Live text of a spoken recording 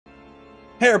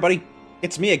Hey everybody,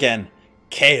 it's me again,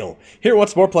 Kale, here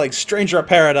once more playing Stranger of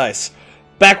Paradise,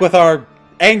 back with our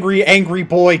angry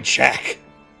boy Jack,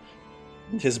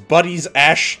 his buddies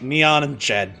Ash, Neon, and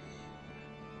Jed.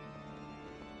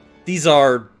 These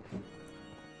are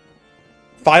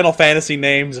Final Fantasy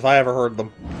names if I ever heard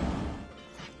them.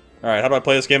 Alright, how do I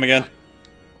play this game again?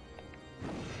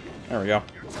 There we go.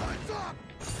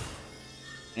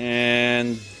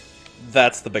 And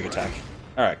that's the big attack.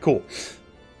 Alright, cool.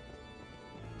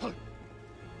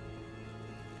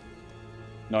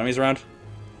 No enemies around?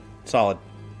 Solid.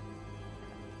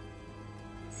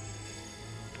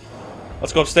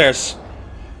 Let's go upstairs.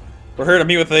 We're here to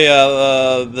meet with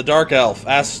the Dark Elf.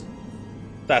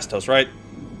 Astos, right?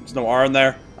 There's no R in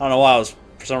there. I don't know why I was,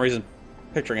 for some reason,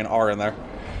 picturing an R in there.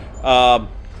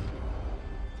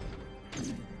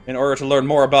 In order to learn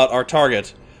more about our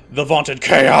target, the vaunted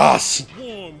Chaos!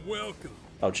 Warm welcome.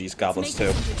 Oh jeez, goblins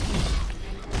too.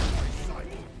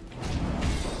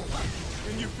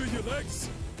 Can you feel your legs?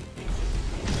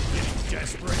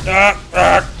 Desperate.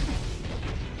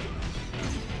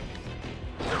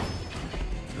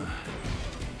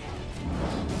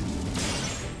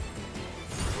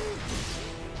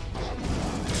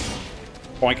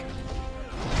 Boink.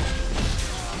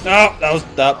 No,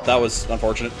 that was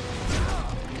unfortunate.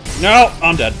 No,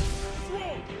 I'm dead.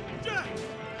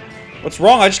 What's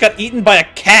wrong? I just got eaten by a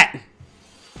cat.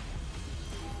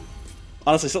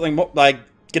 Honestly, something I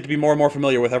get to be more and more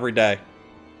familiar with every day.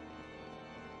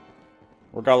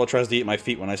 Regalo tries to eat my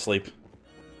feet when I sleep.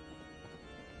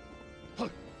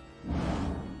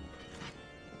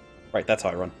 Right, that's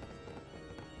how I run.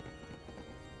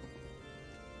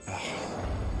 I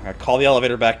gotta call the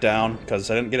elevator back down, because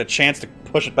I didn't get a chance to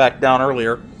push it back down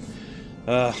earlier.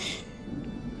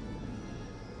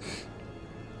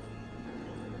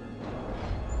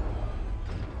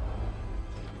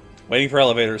 Waiting for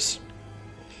elevators.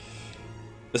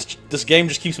 This game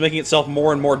just keeps making itself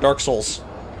more and more Dark Souls.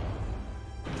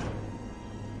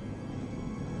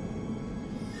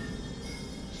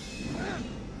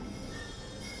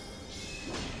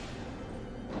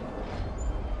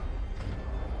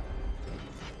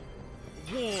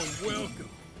 Warm welcome.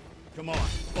 Come on,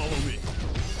 follow me.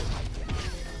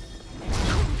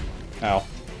 Ow.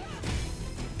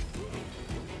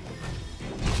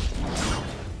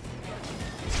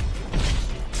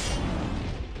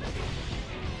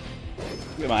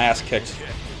 Get my ass kicked.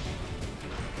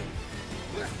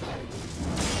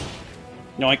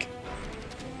 Yoink.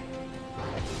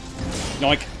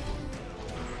 Yoink.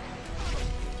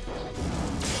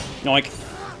 Yoink.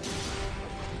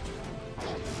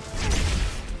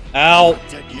 Ow!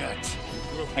 Dead yet.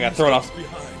 I got thrown off.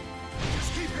 Behind.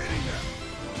 Just keep hitting them.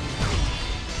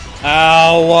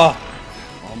 Ow!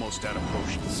 Almost out of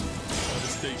potions. Gotta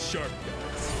stay sharp,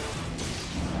 guys.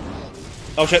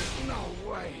 Oh shit.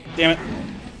 No way. Damn it.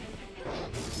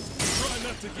 Try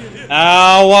not to get hit.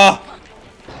 Ow!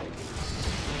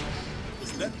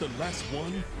 Was that the last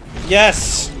one?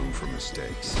 Yes! Room for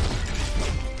mistakes.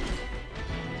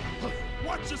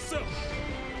 Watch yourself.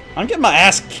 I'm getting my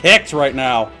ass kicked right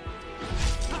now.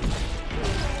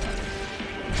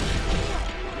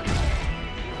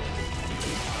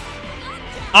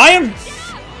 I am...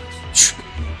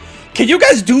 Can you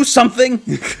guys do something?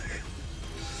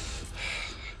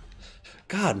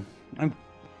 God, I'm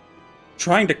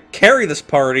trying to carry this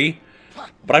party,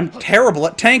 but I'm terrible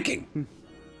at tanking.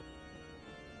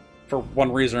 For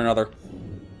one reason or another.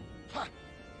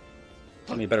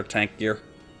 I need better tank gear.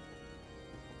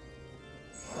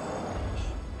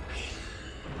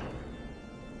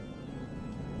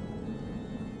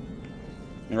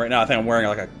 And right now I think I'm wearing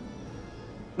like a...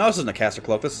 No, this isn't a caster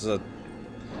cloak. This is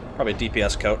probably a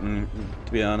DPS coat,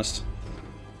 to be honest.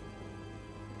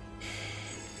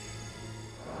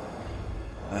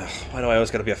 Why do I always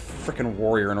gotta be a frickin'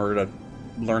 warrior in order to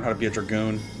learn how to be a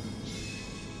dragoon?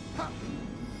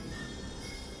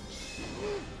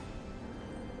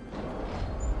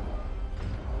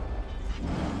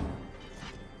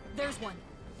 There's one.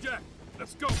 Jack,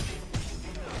 let's go.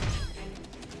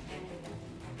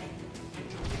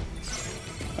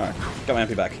 Alright, got my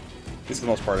MP back. At least for the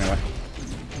most part, anyway.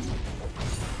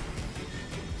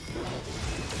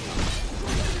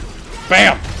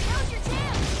 Bam!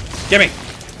 Gimme!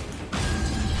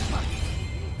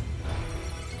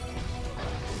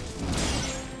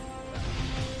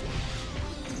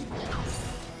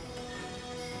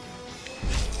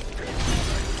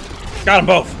 Got them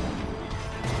both!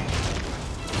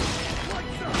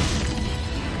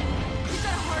 We've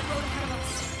got a hard road ahead of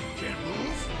us. Can't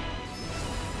move.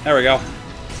 There we go.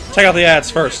 Check out the ads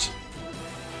first.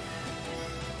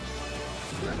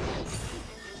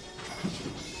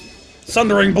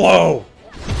 Sundering blow!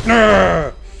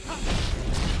 Urgh!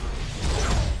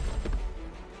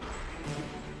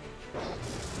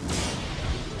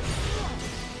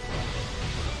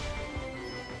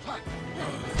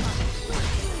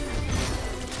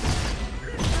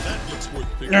 That looks worth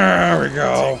picking. There we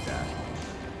go.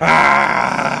 Ah!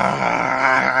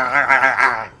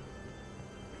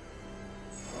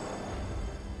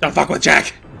 Don't fuck with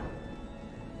Jack!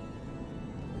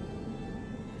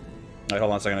 Alright,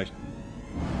 hold on a second. I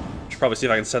should probably see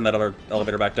if I can send that other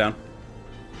elevator back down.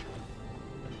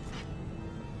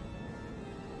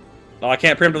 Oh, I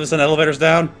can't preemptively send elevators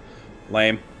down?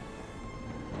 Lame.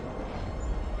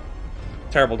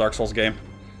 Terrible Dark Souls game.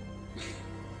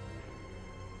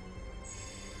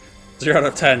 0 out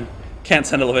of 10. Can't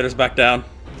send elevators back down.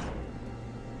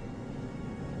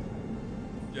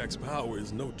 Jack's power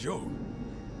is no joke.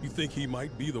 You think he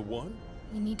might be the one?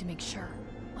 We need to make sure.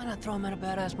 Why not throw him at a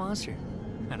badass monster?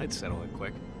 And I'd settle it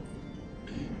quick.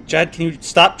 Chad, can you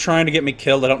stop trying to get me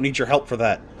killed? I don't need your help for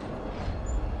that.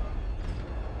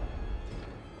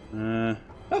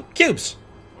 Oh, cubes!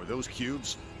 Are those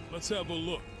cubes? Let's have a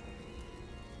look.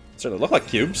 Certainly look like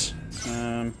cubes.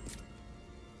 2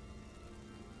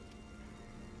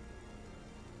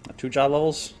 job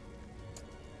levels.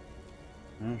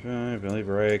 Okay, Billy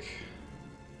break.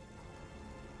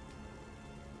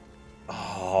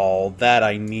 Oh, that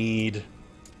I need.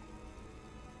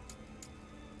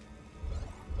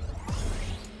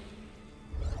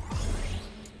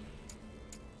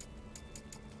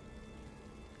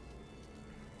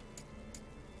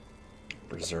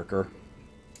 Berserker.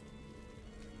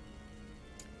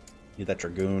 Need that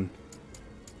Dragoon.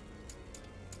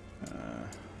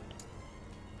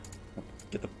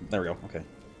 Get the... There we go. Okay.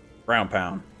 Ground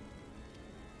Pound.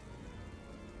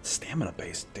 Stamina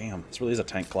base. Damn. This really is a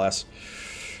tank class.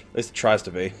 At least it tries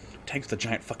to be. Tank with a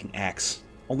giant fucking axe.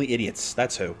 Only idiots.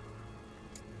 That's who.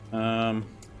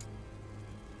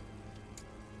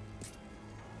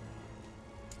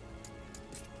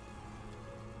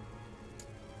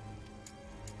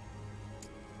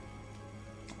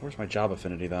 Where's my job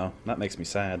affinity, though? That makes me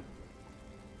sad.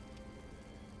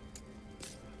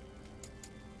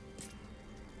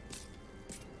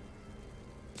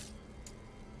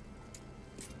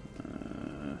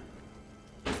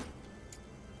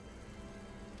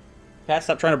 Cat,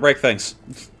 stop trying to break things.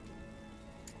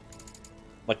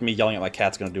 Like me yelling at my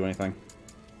cat's gonna do anything.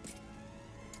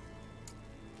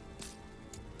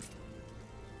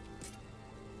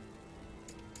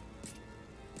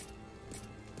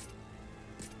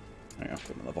 There you go,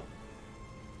 good level.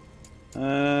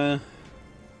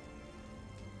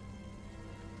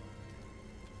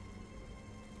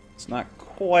 It's not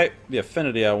quite the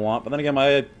affinity I want, but then again,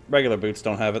 my regular boots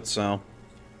don't have it, so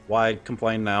why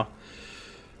complain now?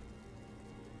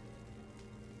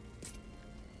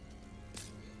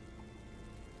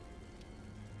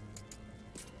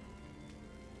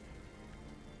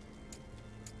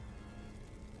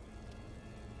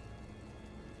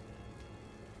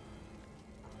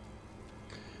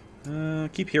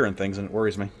 Keep hearing things and it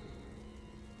worries me.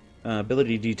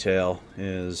 Ability detail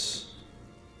is...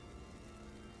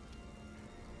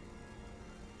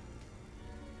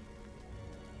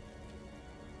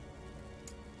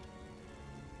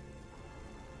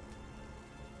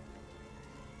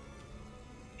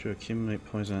 to accumulate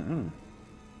poison.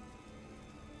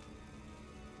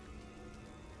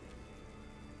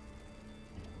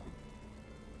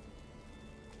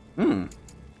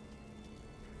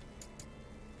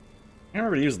 I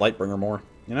remember to use Lightbringer more,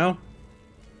 you know?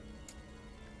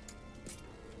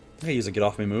 I could use a get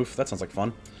off me move. That sounds like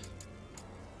fun.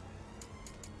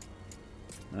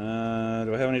 Do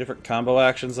I have any different combo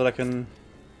actions that I can...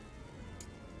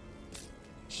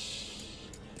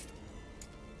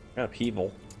 Got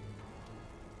upheaval.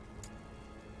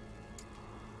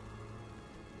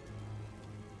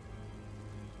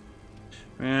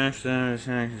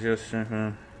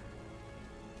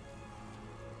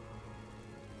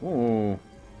 Ooh.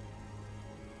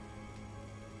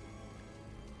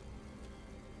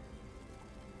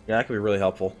 Yeah, that could be really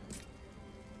helpful.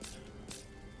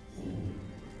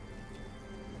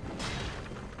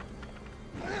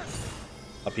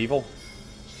 Upheaval?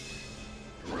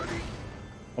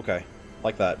 Okay,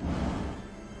 like that.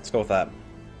 Let's go with that.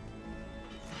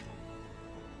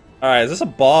 Alright, is this a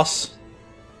boss?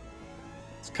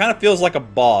 This kind of feels like a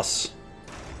boss.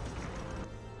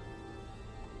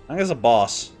 I think it's a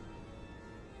boss.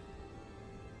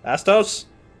 Astos?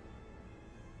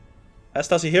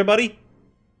 Astos, you here, buddy?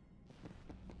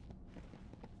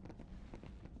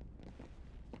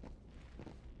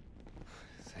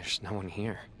 There's no one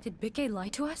here. Did Bikke lie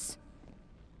to us?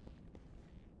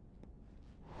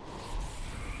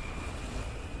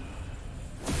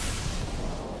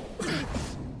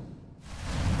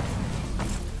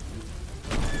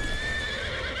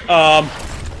 Oh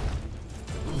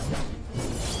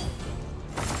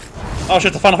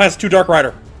shit, the Final Fantasy 2 Dark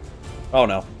Rider. Oh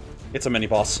no. It's a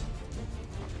mini-boss.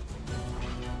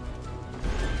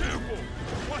 Careful!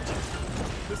 Watch it!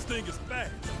 This thing is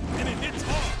fast, and it hits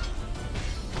hard!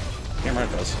 Damn right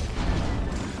it does.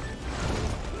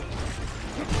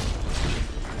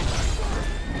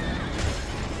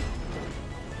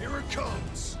 Here it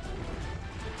comes.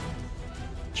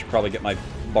 Should probably get my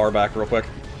bar back real quick.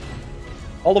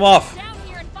 Hold him off! Down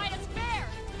here and fight us fair.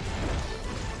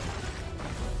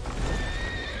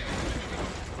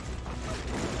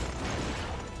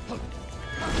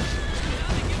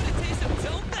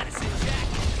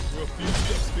 We're a few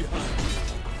steps behind.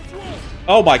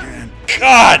 Oh my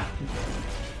god!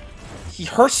 He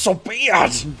hurts so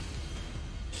bad!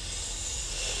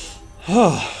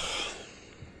 At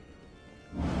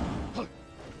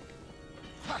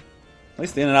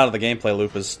least the in and out of the gameplay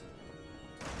loop is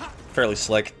fairly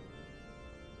slick.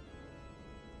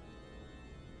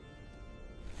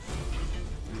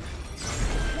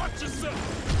 Watch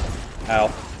yourself!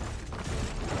 Ow.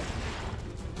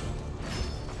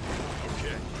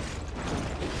 Okay.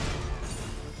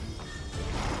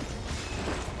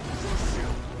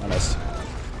 I missed.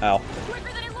 Ow.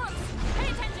 Quicker than it looks.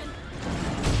 Pay attention.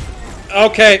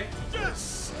 Okay.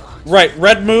 Yes! Right,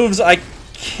 red moves I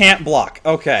can't block.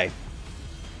 Okay.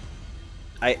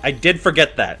 I did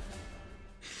forget that.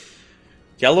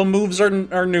 Yellow moves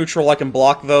are neutral, I can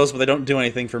block those, but they don't do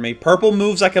anything for me. Purple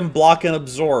moves I can block and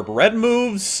absorb. Red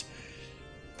moves...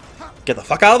 Get the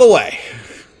fuck out of the way.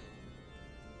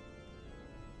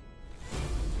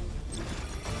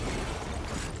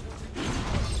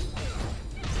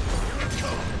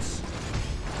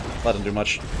 That didn't do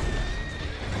much.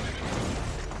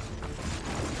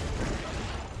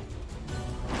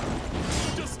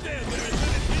 Just stand there and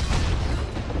let it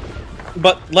hit you.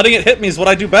 But letting it hit me is what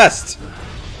I do best.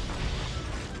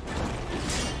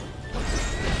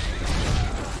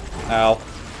 Ow.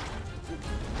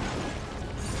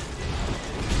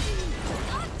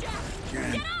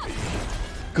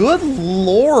 Good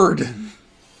lord!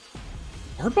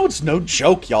 Hard mode's no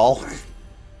joke, y'all.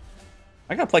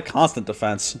 I gotta play constant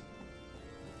defense.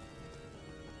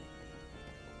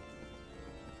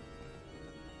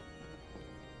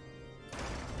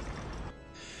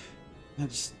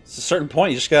 It's a certain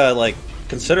point, you just gotta, like,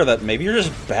 consider that maybe you're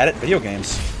just bad at video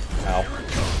games. Ow.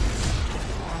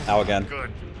 Ow again. Good.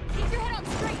 Keep your head on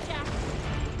straight, Jack.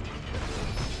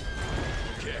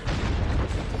 Okay.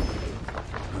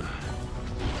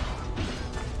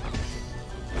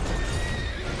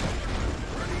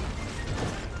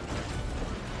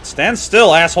 Stand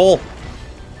still, asshole!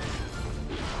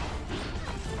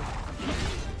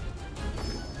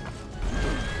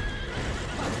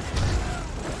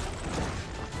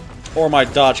 Or my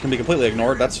dodge can be completely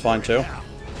ignored, that's fine too. We've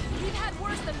had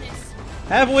worse than this.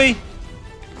 Have we?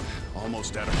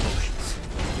 Almost out of potions.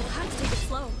 We'll have to take it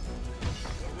slow.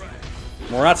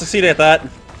 We're not succeeding at that.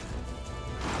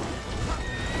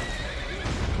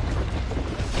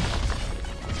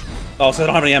 Oh, so they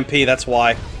don't have any MP, that's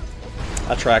why.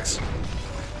 That tracks.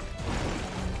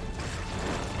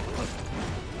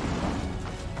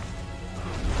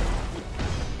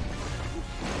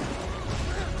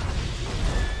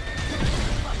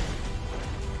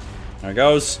 There it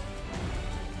goes.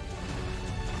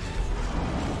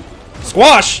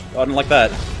 Squash! Oh, I didn't like that.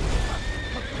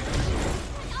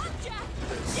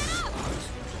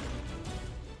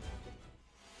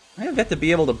 I have yet to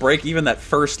be able to break even that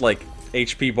first, like,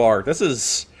 HP bar. This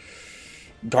is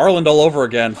Garland all over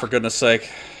again, for goodness sake.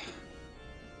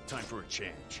 Time for a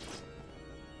change.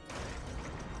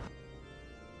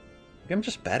 Maybe I'm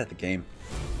just bad at the game.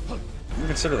 Can you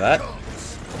consider that?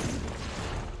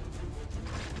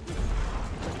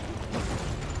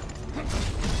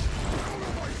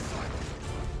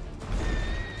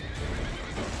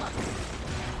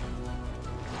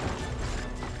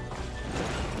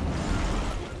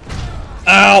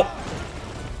 Ow!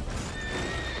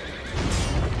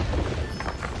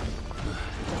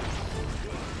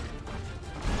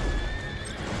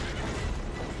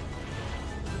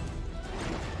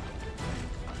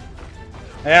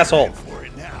 Asshole. For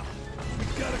it now. We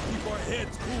gotta keep our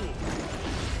heads cool.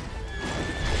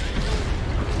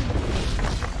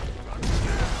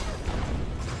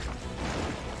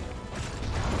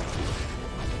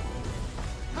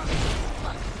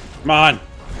 Come on.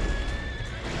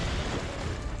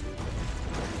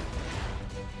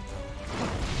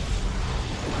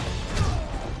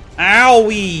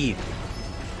 Owie!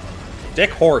 Dick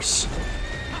horse.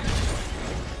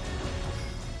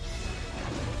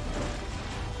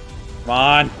 Come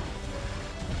on.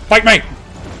 Fight me!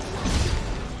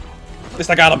 least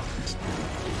I got him.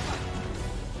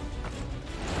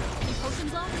 Any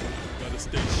potions left? Gotta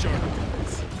stay sharp,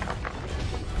 guys.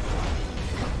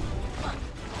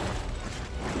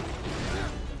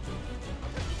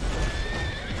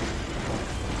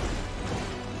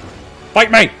 Fight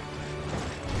me!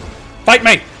 Fight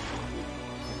me!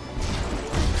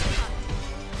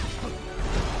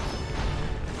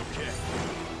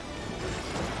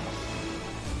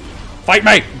 Fight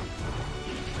me!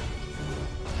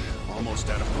 Almost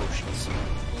out of potions.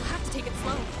 We'll have to take it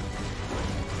slow.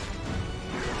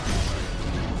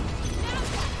 Now,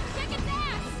 kick its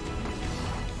ass!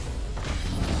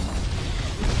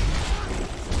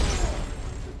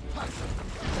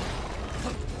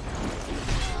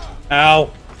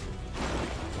 Ow.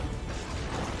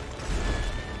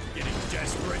 Getting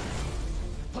desperate.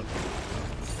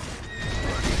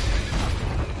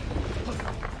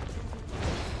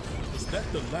 Is that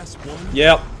the last one?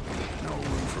 Yep. No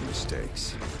room for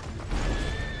mistakes.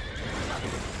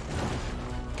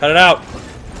 Cut it out.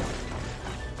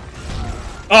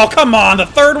 Oh, come on, the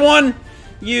third one?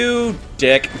 You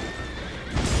dick.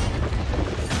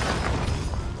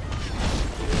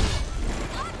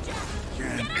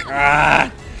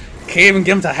 Ah, can't even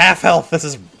get him to half health. This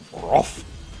is rough.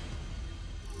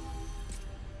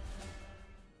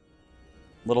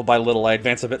 Little by little, I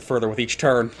advance a bit further with each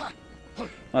turn.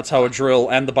 That's how a drill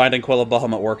and the Binding Quill of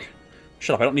Bahamut work.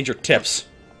 Shut up, I don't need your tips.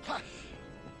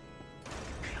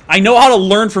 I know how to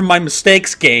learn from my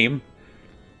mistakes, game.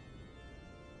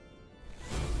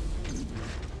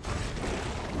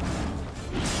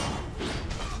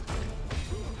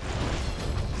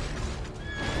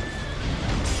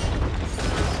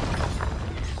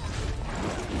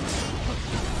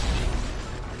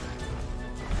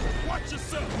 Watch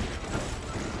yourself!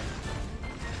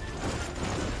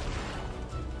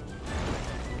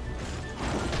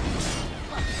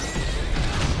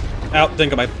 Ow, didn't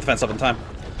get my defense up in time.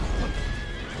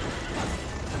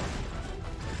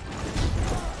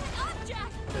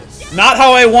 Not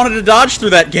how I wanted to dodge through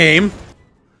that game.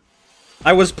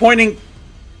 I was pointing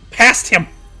past him.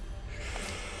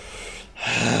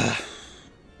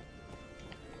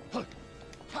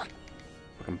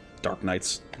 Fucking Dark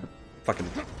Knights. Fucking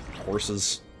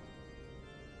horses.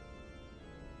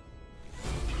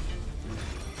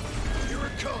 Here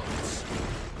it comes.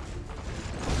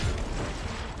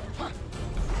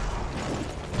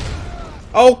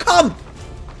 Oh, come!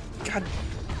 God.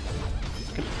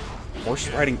 Fucking horse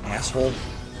riding asshole.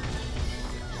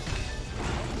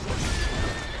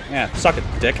 Yeah, suck it,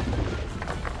 dick.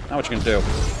 Now what you gonna do?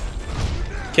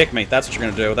 Kick me, that's what you're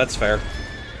gonna do. That's fair.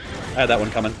 I had that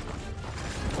one coming.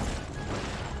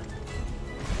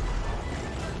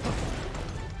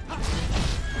 You're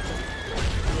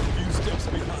a few steps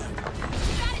behind.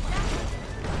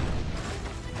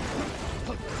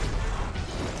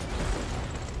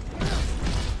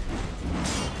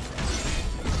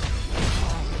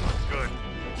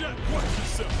 Jack, watch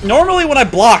yourself! Normally when I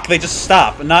block, they just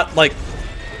stop and not, like,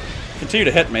 continue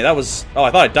to hit me. That was... Oh,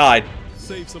 I thought I died.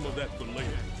 Save some of that for later.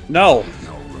 No.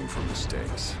 No room for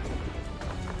mistakes.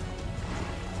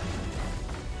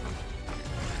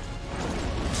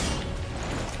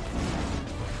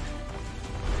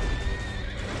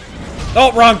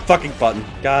 Oh, wrong fucking button.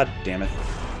 God damn it.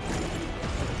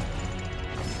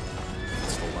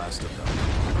 It's the last of them.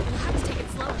 We'll have to take it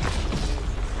slow.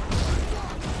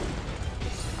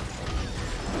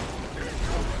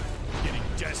 Getting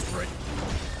desperate.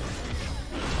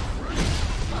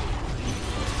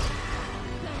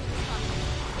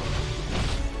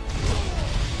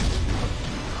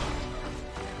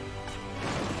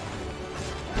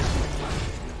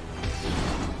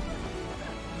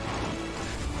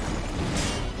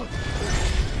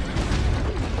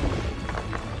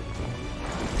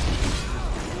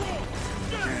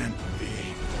 Can't be.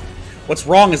 What's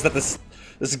wrong is that this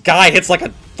guy hits like a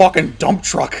fucking dump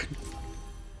truck.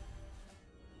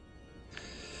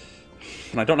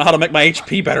 And I don't know how to make my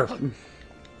HP better.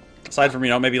 Aside from, you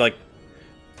know, maybe like,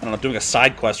 I don't know, doing a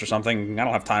side quest or something. I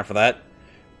don't have time for that.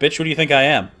 Bitch, who do you think I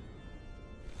am?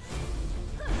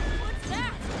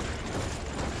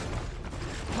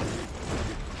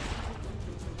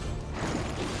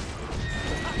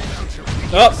 What's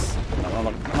that?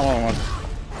 Oh!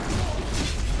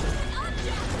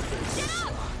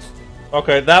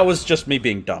 Okay, that was just me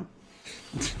being dumb.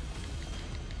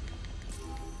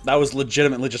 That was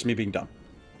legitimately just me being dumb.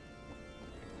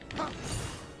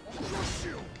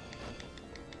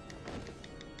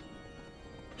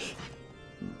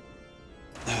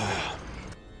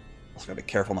 Also gotta be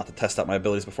careful not to test out my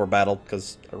abilities before battle,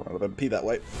 because I run out of MP that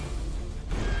way.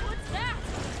 What's that?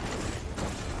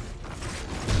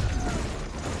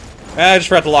 I just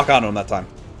forgot to lock onto him that time.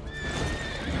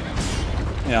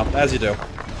 You know, as you do.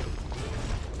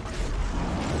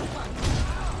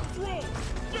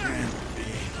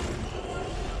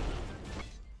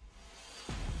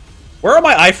 Where are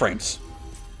my iframes?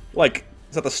 Like,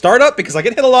 is that the startup? Because I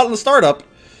get hit a lot in the startup.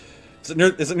 Is it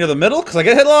near the middle? Because I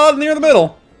get hit a lot near the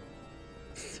middle.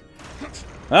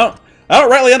 I don't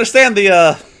rightly understand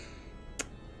the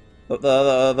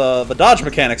dodge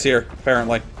mechanics here,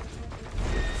 apparently.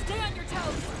 Stay on your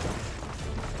toes.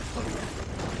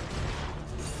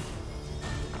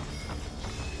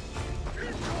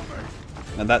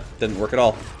 And that didn't work at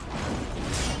all.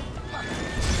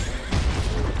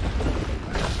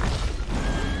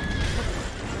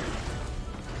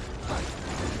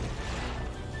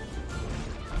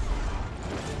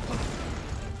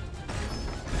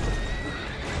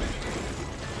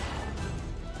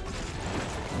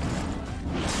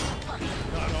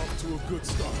 Not off to a good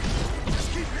start.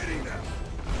 Just keep hitting them.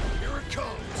 Here it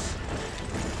comes.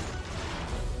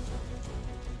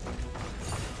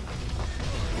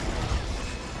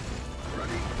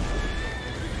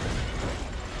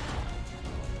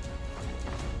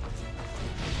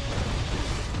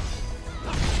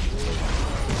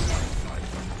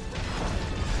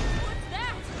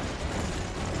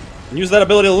 Use that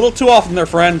ability a little too often there,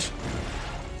 friend.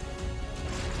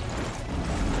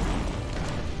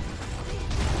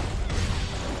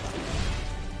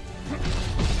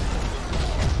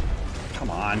 Come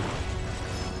on.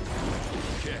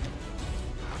 Okay.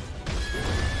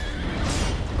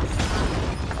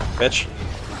 Bitch.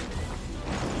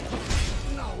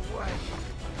 No way.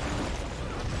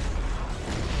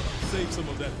 Save some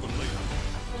of that for later.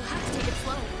 We'll have to take it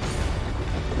slow.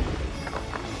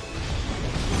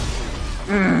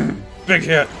 Big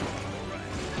hit.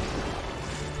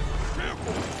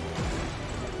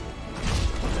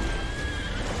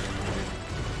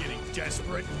 Getting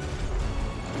desperate.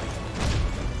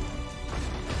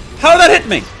 How did that hit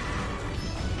me?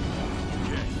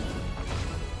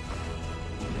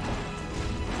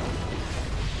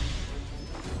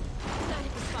 That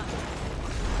hit was fun.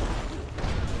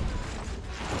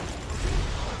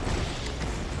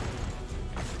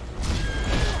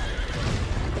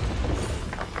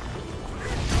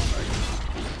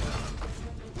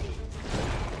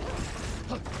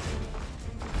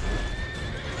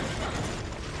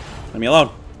 Leave me alone.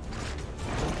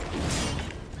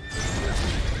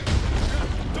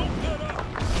 Don't let up!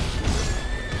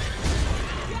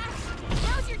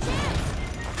 Now's your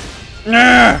chance.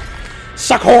 Nah.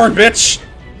 Suck horn, bitch.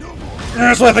 No more.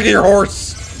 That's what I think of your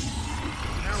horse.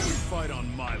 Now we fight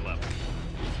on my level.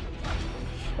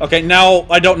 Okay, now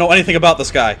I don't know anything about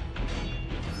this guy.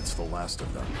 It's the last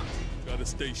of them. Gotta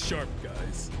stay sharp,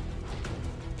 guys.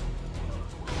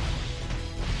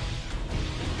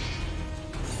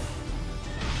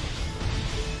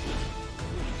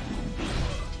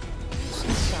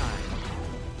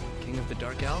 King of the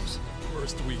Dark Elves?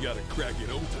 First, we gotta crack it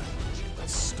open.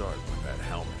 Let's start with that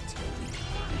helmet.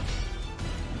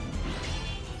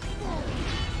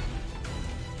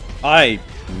 I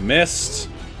missed.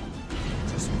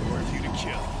 Just more of you to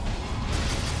kill.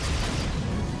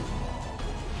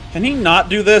 Can he not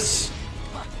do this?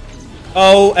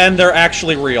 Oh, and they're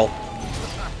actually real.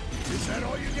 Is that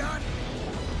all you got?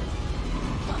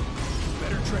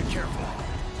 Better tread careful.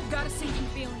 I've got a sinking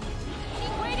feeling. Any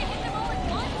way to hit them all at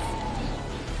once?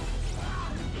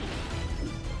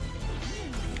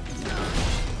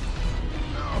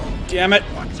 Damn it.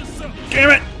 Watch yourself!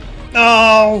 Damn it.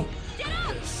 No. Get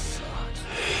up!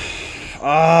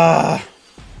 Ah.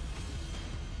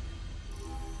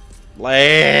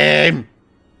 Lame.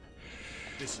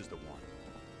 This is the one.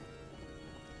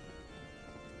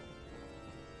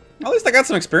 At least I got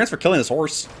some experience for killing this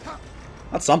horse.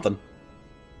 That's something.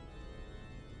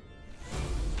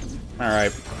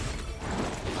 Alright.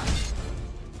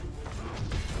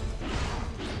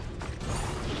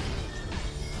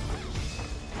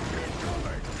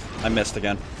 I missed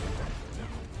again.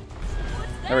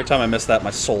 Every time I miss that,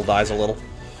 my soul dies a little.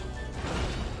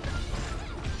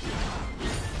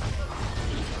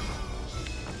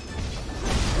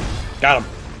 Got him.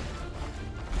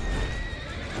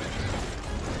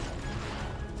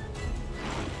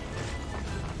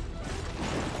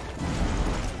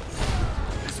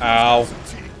 Ow.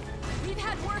 We've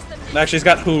had worse than this. Actually, he's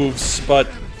got hooves, but...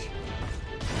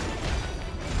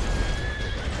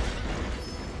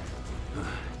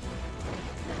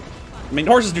 I mean,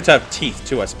 horses do have teeth,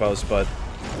 too, I suppose, but...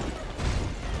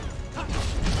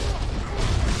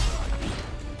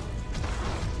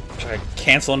 I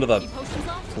cancel into the Any potions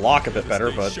off? block a bit better,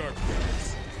 Stay but... sharp,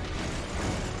 guys.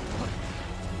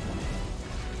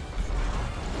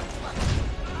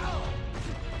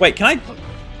 Wait, can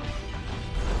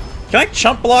I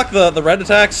chump block the red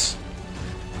attacks?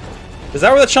 Is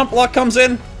that where the chump block comes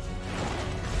in?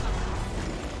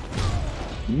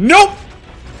 Nope!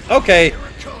 Okay.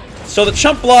 So the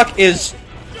chump block is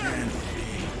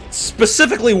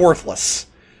specifically worthless.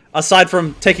 Aside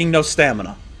from taking no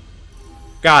stamina.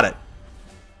 Got it.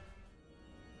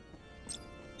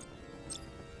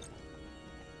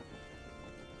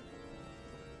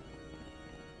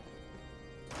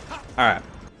 Alright.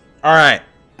 Alright.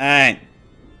 Alright.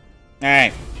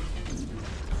 Alright.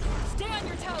 Stay on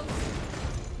your toes.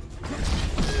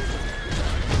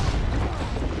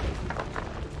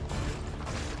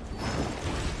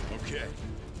 Okay.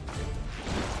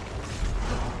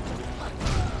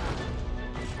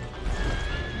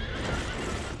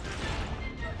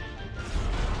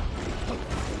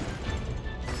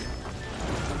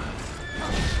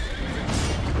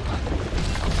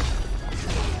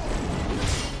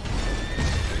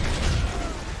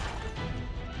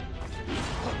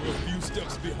 We're a few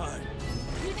steps behind.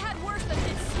 We've had worse than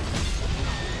this.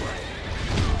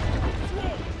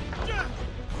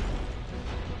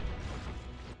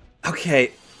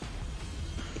 Okay.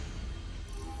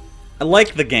 I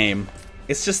like the game.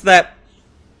 It's just that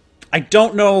I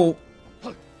don't know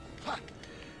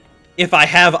if I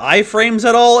have iframes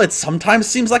at all. It sometimes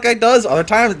seems like I does, other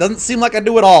times it doesn't seem like I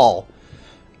do at all.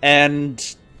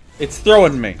 And it's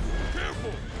throwing me.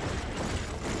 Careful!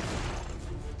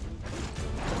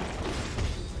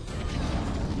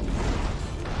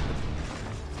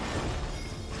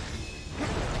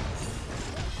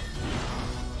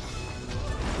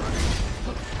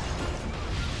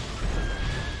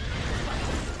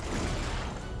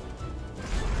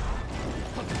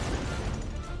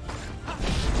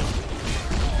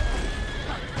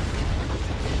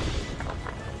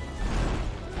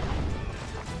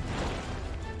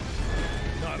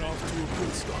 Not off to a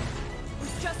good start.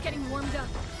 We're just getting warmed up.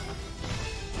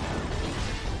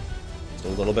 It's a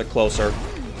little bit closer. Did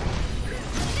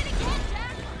it again,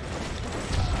 Jack?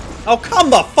 Oh, come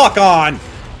the fuck on!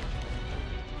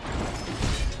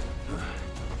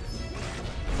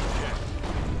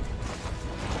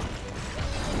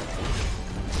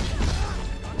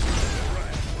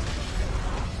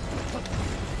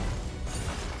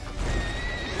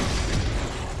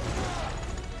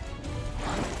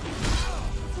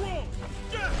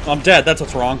 I'm dead, that's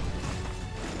what's wrong.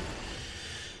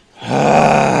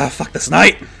 Fuck this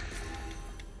night!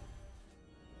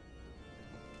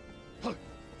 I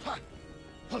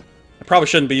probably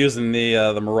shouldn't be using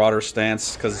the Marauder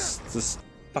stance, because this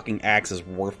fucking axe is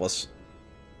worthless.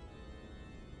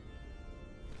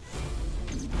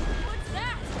 What's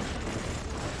that?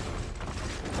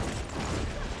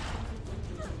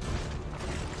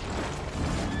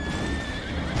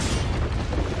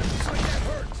 Looks like that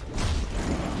hurt.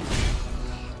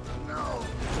 No.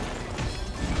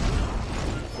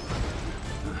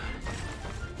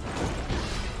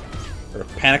 Or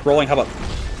panic rolling? How about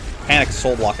panic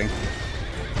soul blocking?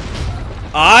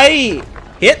 I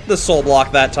hit the soul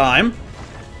block that time.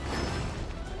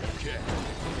 Okay.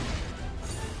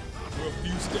 We're a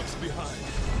few steps behind.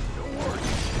 Don't worry.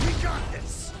 We got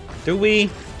this. Do we?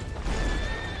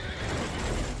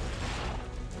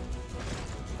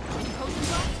 Potion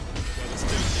drop? Gotta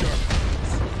stay sharp.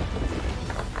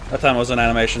 That time it was an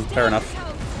animation. Stay Fair on your enough. toes.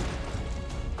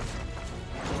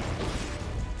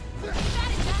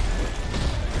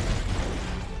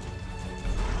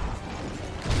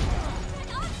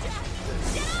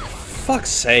 Fuck's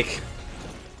sake.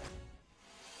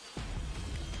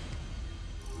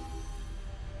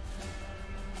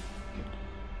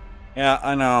 Yeah,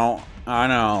 I know. I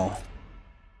know.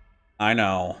 I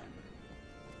know.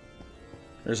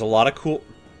 There's a lot of cool...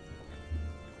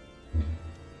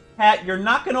 Cat, you're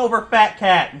knocking over Fat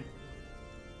Cat.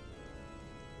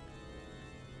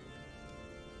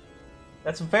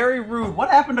 That's very rude. What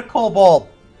happened to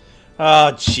Cobalt?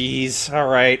 Oh, jeez.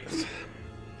 Alright.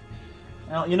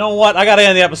 Well, you know what? I gotta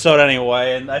end the episode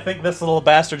anyway, and I think this little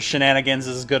bastard shenanigans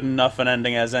is good enough an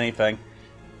ending as anything.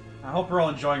 I hope you're all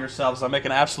enjoying yourselves. I'm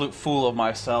making an absolute fool of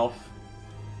myself.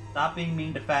 Stop being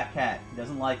mean to Fat Cat. He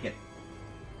doesn't like it.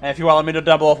 And if you want, let me know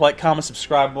down below, like, comment,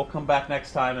 subscribe. We'll come back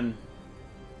next time and...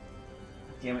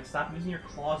 Damn it, stop using your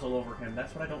claws all over him.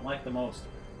 That's what I don't like the most.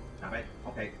 Stop it.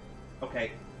 Okay.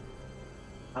 Okay.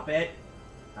 Stop it.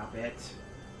 Stop it.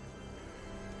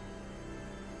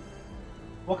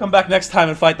 We'll come back next time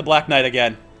and fight the Black Knight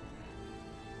again.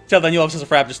 Till then, you'll have such a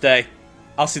fraptious day.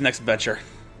 I'll see you next adventure.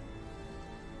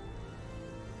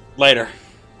 Later.